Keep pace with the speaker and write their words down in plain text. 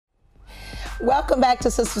Welcome back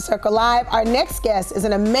to Sister Circle Live. Our next guest is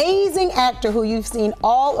an amazing actor who you've seen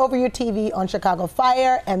all over your TV on Chicago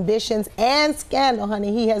Fire, Ambitions, and Scandal,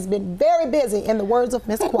 honey. He has been very busy, in the words of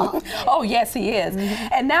Miss Qual. Oh, yes, he is.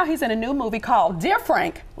 And now he's in a new movie called Dear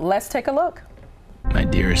Frank. Let's take a look. My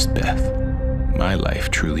dearest Beth, my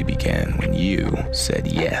life truly began when you said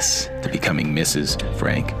yes to becoming Mrs.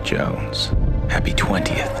 Frank Jones. Happy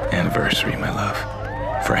 20th anniversary, my love.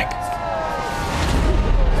 Frank.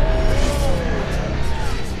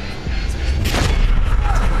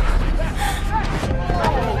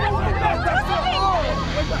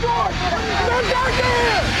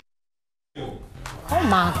 Oh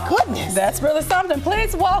my goodness. That's really something.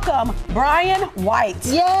 Please welcome Brian White.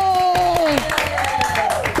 Yay!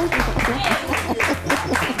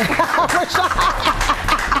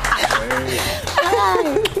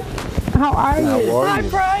 How are you? Hi,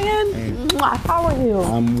 Brian. How are you?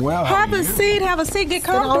 I'm well. Have a seat, get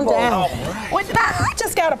comfortable. down. Well, I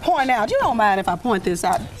just got to point out, you don't mind if I point this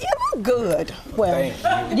out, you look good. Well,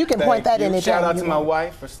 you can point that in. Shout out to my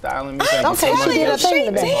wife for styling me. Thank you Okay, so much. she did a thing She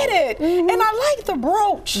today. did it. And I like the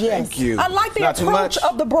brooch. Yes. Thank you. I like the Not too approach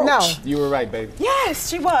much? of the brooch. No. You were right, baby. Yes,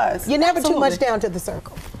 she was. You're never too much Absolutely. down to the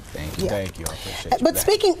circle. Thank you. Yeah. Thank you. I appreciate you. But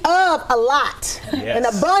speaking of a lot, an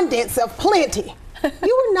abundance of plenty, you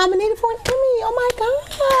were nominated for an Emmy. Oh my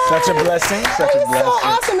God. Such a blessing. Such a It's blessing. so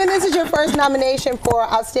awesome. And this is your first nomination for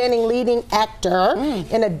Outstanding Leading Actor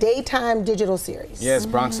in a daytime digital series. Yes,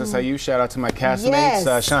 Bronx SIU. Shout out to my castmates.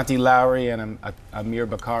 Yes. Shanti Lowry and Amir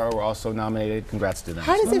Bakara were also nominated. Congrats to them.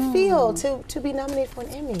 How does it feel to be nominated for an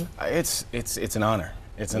Emmy? It's an honor.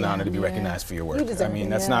 It's an honor to be recognized for your work. You deserve I mean, it,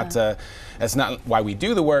 that's not why we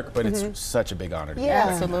do the work, but it's such a big honor to be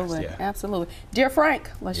recognized. Absolutely, Yeah. absolutely. Dear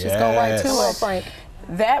Frank, let's just go right to Yes. it. Frank.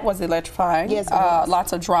 That was electrifying. Yes, it was.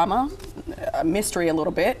 Lots of drama, mystery a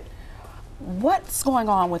little bit. What's going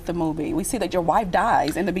on with the movie? We see that your wife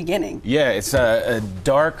dies in the beginning. Yeah, it's a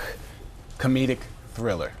dark comedic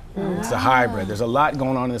thriller. It's a hybrid. There's a lot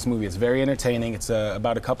going on in this movie. It's very entertaining. It's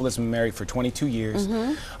about a couple that's been married for 22 years.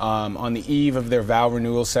 On the eve of their vow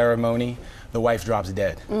renewal ceremony, the wife drops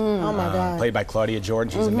dead. Oh my God. Played by Claudia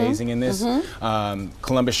Jordan. She's amazing in this.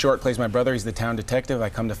 Columbus Short plays my brother. He's the town detective. I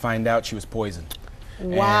come to find out she was poisoned.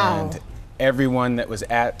 Wow. And everyone that was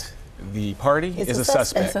at the party is a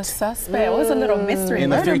suspect. It's a suspect. It was a little mystery. In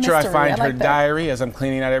the murder future, I mystery. find her like that. diary as I'm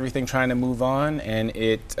cleaning out everything, trying to move on, and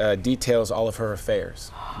it details all of her affairs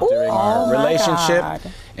during our my relationship, God.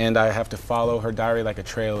 and I have to follow her diary like a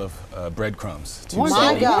trail of breadcrumbs. To One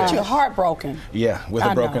My day, God. weren't you heartbroken? Yeah, with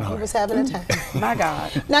I a broken know. He heart. was having a time. My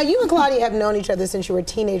God. Now, you and Claudia have known each other since you were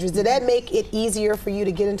teenagers. Did that make it easier for you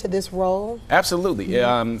to get into this role? Absolutely.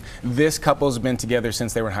 This couple's been together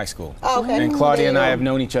since they were in high school. Oh, okay. And Claudia and I There you have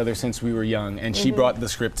known each other since we were young, and she brought the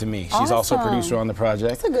script to me. She's also a Awesome. producer on the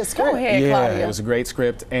project. It's a good script. Go ahead, Yeah, Claudia. it was a great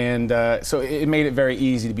script, and so it made it very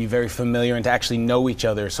easy to be very familiar and to actually know each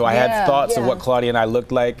other. So I Yeah, had thoughts of yeah. what Claudia and I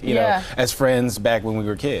looked like, you Yeah. know, as friends back when we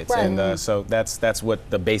were kids, Right. and so that's what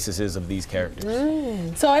the basis is of these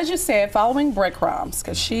characters. So as you said, following breadcrumbs,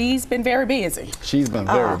 because she's been very busy. She's been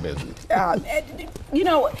very busy. You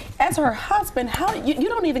know, as her husband, how you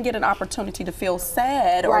don't even get an opportunity to feel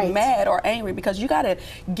sad or Right. mad or angry because you got to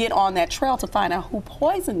get on that trail to find out who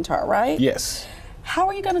poisoned her, right? Yes. How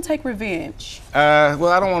are you going to take revenge? Well,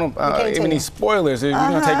 I don't want to can't give tell any you. spoilers. We're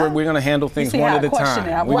going to handle things see one how at I a question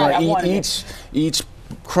time. it. We're I going wanted to it. eat each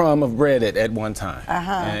crumb of bread at one time,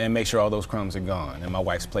 and make sure all those crumbs are gone, and my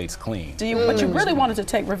wife's plate's clean. But you really wanted to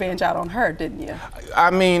take revenge out on her, didn't you?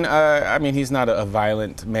 I mean, he's not a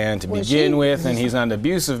violent man to begin with, and he's not an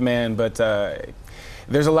abusive man, but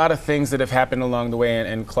there's a lot of things that have happened along the way,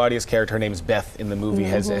 and Claudia's character, her name is Beth in the movie,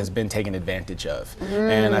 has been taken advantage of.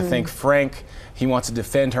 And I think Frank, he wants to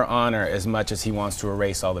defend her honor as much as he wants to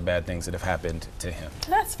erase all the bad things that have happened to him.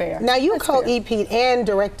 That's fair. Now, you That's fair. co-EP'd and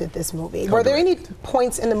directed this movie. Were there any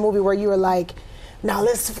points in the movie where you were like, no,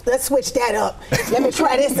 let's switch that up. Let me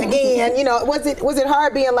try this again. You know, was it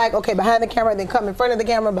hard being like, okay, behind the camera, then come in front of the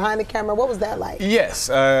camera, behind the camera? What was that like? Yes.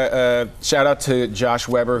 Shout out to Josh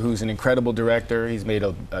Weber, who's an incredible director. He's made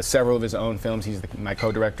several of his own films. He's my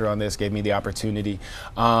co-director on this, gave me the opportunity.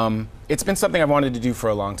 It's been something I've wanted to do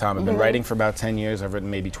for a long time. I've been writing for about 10 years. I've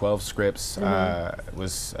written maybe 12 scripts.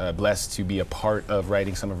 Was blessed to be a part of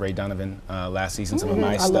writing some of Ray Donovan last season, some of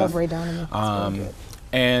my stuff. I love Ray Donovan. That's really good.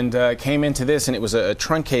 And came into this, and it was a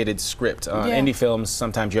truncated script. Indie films,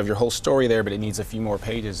 sometimes you have your whole story there, but it needs a few more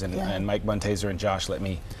pages. And Mike Buntaser and Josh let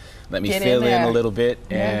me Get fill in in there. a little bit,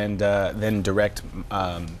 and then direct.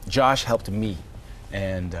 Josh helped me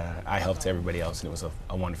and I helped everybody else, and it was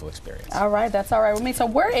a wonderful experience. All right, that's all right with me. So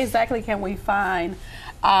where exactly can we find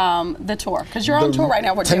the tour? Because you're on tour right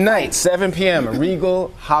now. Tonight, 7 p.m.,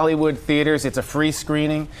 Regal Hollywood Theaters. It's a free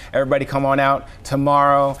screening. Everybody come on out.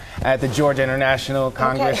 Tomorrow at the Georgia International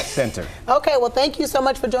Congress Center. Okay, well, thank you so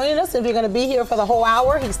much for joining us. If you're going to be here for the whole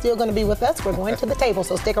hour, he's still going to be with us. We're going to the table,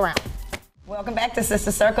 so stick around. Welcome back to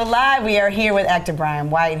Sister Circle Live. We are here with actor Brian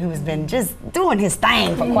White, who's been just doing his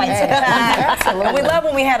thing for quite some time. Absolutely. We love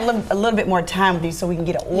when we had a little bit more time with you so we can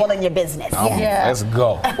get it all in your business. Let's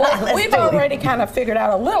go. Well, we've already kind of figured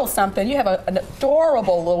out a little something. You have an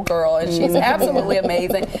adorable little girl, and she's absolutely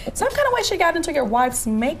amazing. Some kind of way she got into your wife's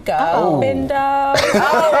makeup. And,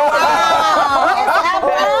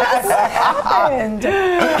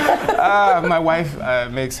 my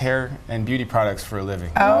wife makes hair and beauty products for a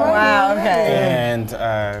living. Oh, wow, okay. And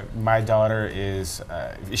my daughter is,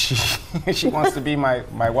 she wants to be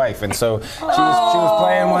my wife. And so she was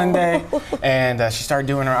playing one day, and she started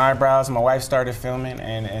doing her eyebrows, and my wife started filming,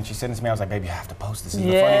 and she said to me, I was like, baby, you have to post this. This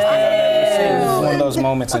is the funniest thing I've ever seen. This is one of those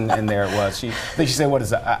moments, and there it was. I think she said, what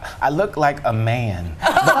is it? I look like a man,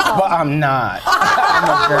 but I'm not. I'm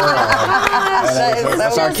a girl.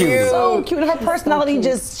 That's our cute. So cute. Her personality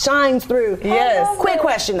just shines through. Yes. Quick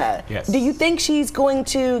question though. Yes. Do you think she's going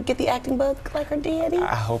to get the acting bug like her daddy?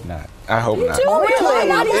 I hope not. I hope not. Oh, really?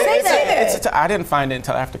 Why do you say that? I didn't find it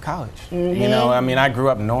until after college. You know, I mean, I grew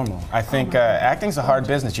up normal. I think acting's a hard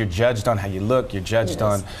business. You're judged on how you look. You're judged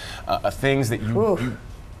on things that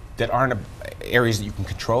that aren't areas that you can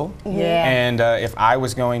control. Yeah. And if I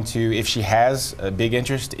was going to, if she has a big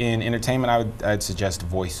interest in entertainment, I'd suggest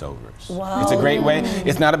voiceovers. Wow. It's a great way.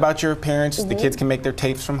 It's not about your appearance. The kids can make their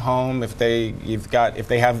tapes from home. If they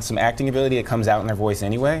have some acting ability, it comes out in their voice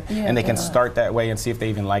anyway, and they can start that way and see if they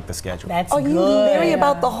even like the schedule. That's Are you leery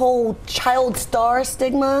about the whole child star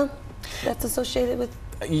stigma that's associated with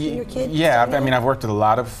your kids? Yeah, I mean, I've worked with a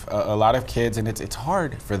lot of kids, and it's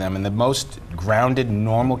hard for them. And the most grounded,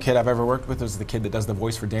 normal kid I've ever worked with was the kid that does the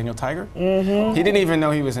voice for Daniel Tiger. He didn't even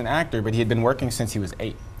know he was an actor, but he had been working since he was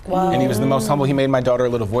 8. Wow. And he was the most humble. He made my daughter a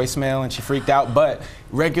little voicemail, and she freaked out. But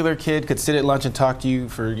regular kid could sit at lunch and talk to you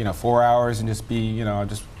for 4 hours and just be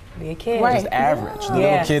just be a kid, just average. The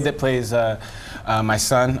little kid that plays my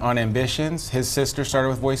son on Ambitions, his sister started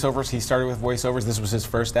with voiceovers. He started with voiceovers. This was his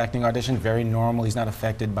first acting audition. Very normal. He's not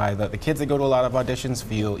affected by the kids that go to a lot of auditions.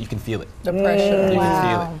 You can feel it. The pressure. You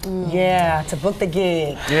can feel it. Yeah, to book the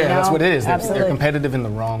gig. Yeah, that's what it is. Absolutely. They're competitive in the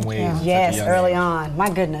wrong ways. Yeah. Yes, early on. My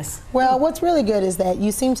goodness. Well, what's really good is that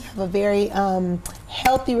you seem to have a very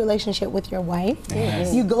healthy relationship with your wife.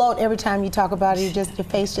 Yes. You gloat every time you talk about it. Your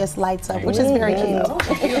face just lights up, which is very cute.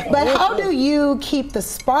 But how do you keep the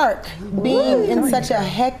spark being in such a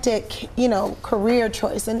hectic, career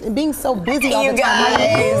choice and being so busy all the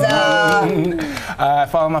time? I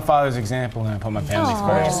follow my father's example, and I put my family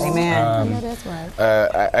first. Amen. That's right.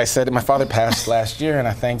 I said my father passed last year, and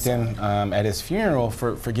I thanked him at his funeral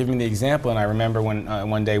for giving me the example. And I remember when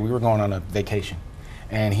one day we were going on a vacation,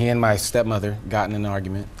 and he and my stepmother got in an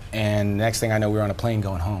argument, and next thing I know, we were on a plane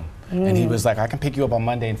going home. And he was like, I can pick you up on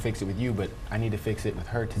Monday and fix it with you, but I need to fix it with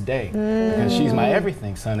her today because she's my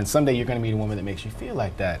everything, son. And someday you're going to meet a woman that makes you feel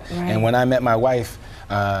like that. Right. And when I met my wife,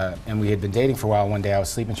 and we had been dating for a while, one day I was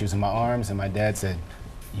sleeping, she was in my arms, and my dad said,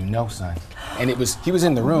 son. And he was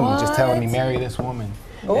in the room just telling me, marry this woman.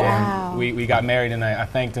 And we got married, and I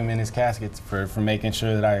thanked him in his casket for making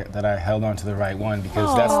sure that I held on to the right one,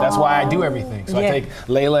 because that's why I do everything. So I take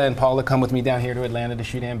Layla and Paula come with me down here to Atlanta to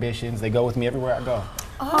shoot Ambitions. They go with me everywhere I go.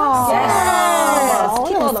 Yes.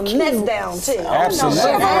 Keep all the mess down too. Absolutely.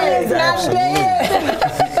 It's not dead.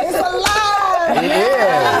 It's alive. It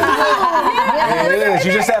is. It is.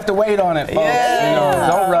 You just have to wait on it, folks.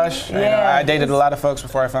 Don't rush. I dated a lot of folks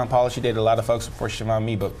before I found Paula. She dated a lot of folks before she found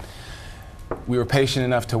me, but we were patient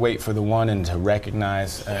enough to wait for the one and to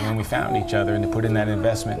recognize when we found each other and to put in that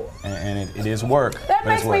investment. And it is work. That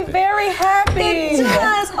makes me very happy. It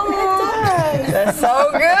does. It does. That's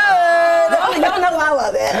so good. Y'all know I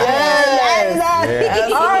love it.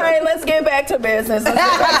 Yes. All right, let's get back to business. So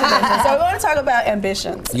we're going to talk about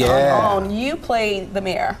Ambitions. Yeah. You played the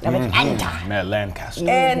mayor of Mayor Lancaster.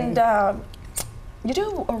 And you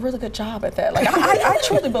do a really good job at that. Like I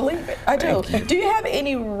truly believe it. I do. Do you have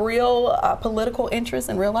any real political interest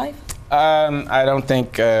in real life? I don't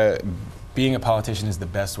think being a politician is the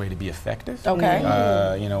best way to be effective. Okay.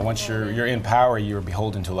 Once you're in power, you're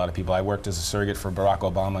beholden to a lot of people. I worked as a surrogate for Barack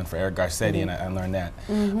Obama and for Eric Garcetti, and I learned that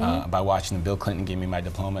by watching them. Bill Clinton gave me my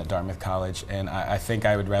diploma at Dartmouth College, and I think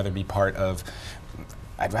I would rather be part of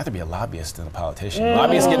I'd rather be a lobbyist than a politician.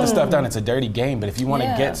 Lobbyists get the stuff done. It's a dirty game, but if you want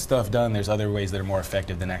to get stuff done, there's other ways that are more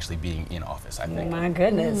effective than actually being in office, I think. My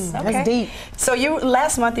goodness. Okay. That's deep. So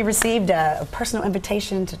last month you received a personal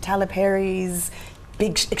invitation to Tyler Perry's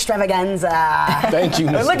big extravaganza. Thank you,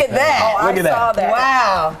 Mr. Look at that. Oh, Look at I saw that.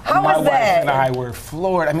 Wow. How was My that? wife and I were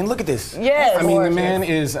floored. I mean, look at this. Yes. I mean, the man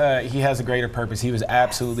is, he has a greater purpose. He was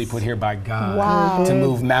absolutely put here by God to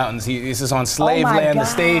move mountains. This is on slave land, the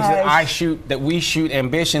stage that we shoot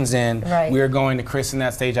Ambitions in. Right. We are going to christen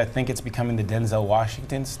that stage. I think it's becoming the Denzel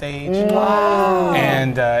Washington stage. Wow.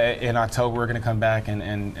 And in October, we're going to come back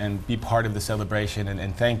and be part of the celebration.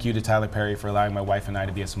 And thank you to Tyler Perry for allowing my wife and I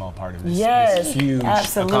to be a small part of this, this huge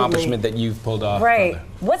accomplishment that you've pulled off. Right. Brother.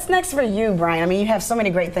 What's next for you, Brian? I mean, you have so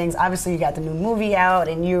many great things. Obviously, you got the new movie out,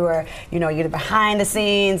 and you're the behind the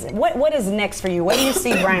scenes. What is next for you? What do you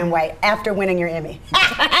see Brian White after winning your Emmy?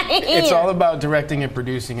 It's all about directing and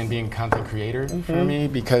producing and being a content creator for me,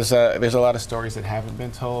 because there's a lot of stories that haven't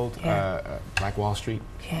been told. Black Wall Street,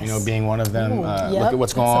 being one of them. Look at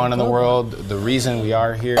what's going on in the world. The reason we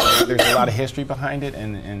are here, there's a lot of history behind it,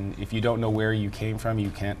 and if you don't know where you came from,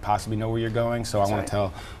 you can't possibly know where you're going. So I want to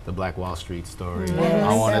tell the Black Wall Street story.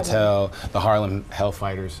 I want to tell the Harlem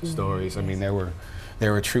Hellfighters stories. I mean, there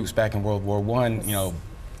were troops back in World War I,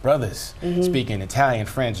 brothers speaking Italian,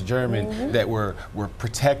 French, German that were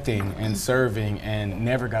protecting and serving and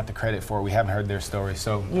never got the credit for it. We haven't heard their stories.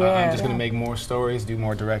 So I'm just going to make more stories, do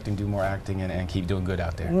more directing, do more acting, and keep doing good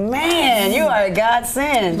out there. Man, you are a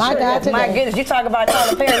godsend. My God, my goodness. You talk about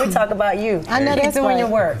Tyler Perry, we talk about you. I know Keep that's doing right. your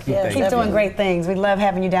work. Yes, Keep doing great things. We love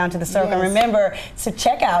having you down to the circle. Yes. Remember to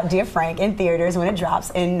check out Dear Frank in theaters when it drops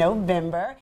in November.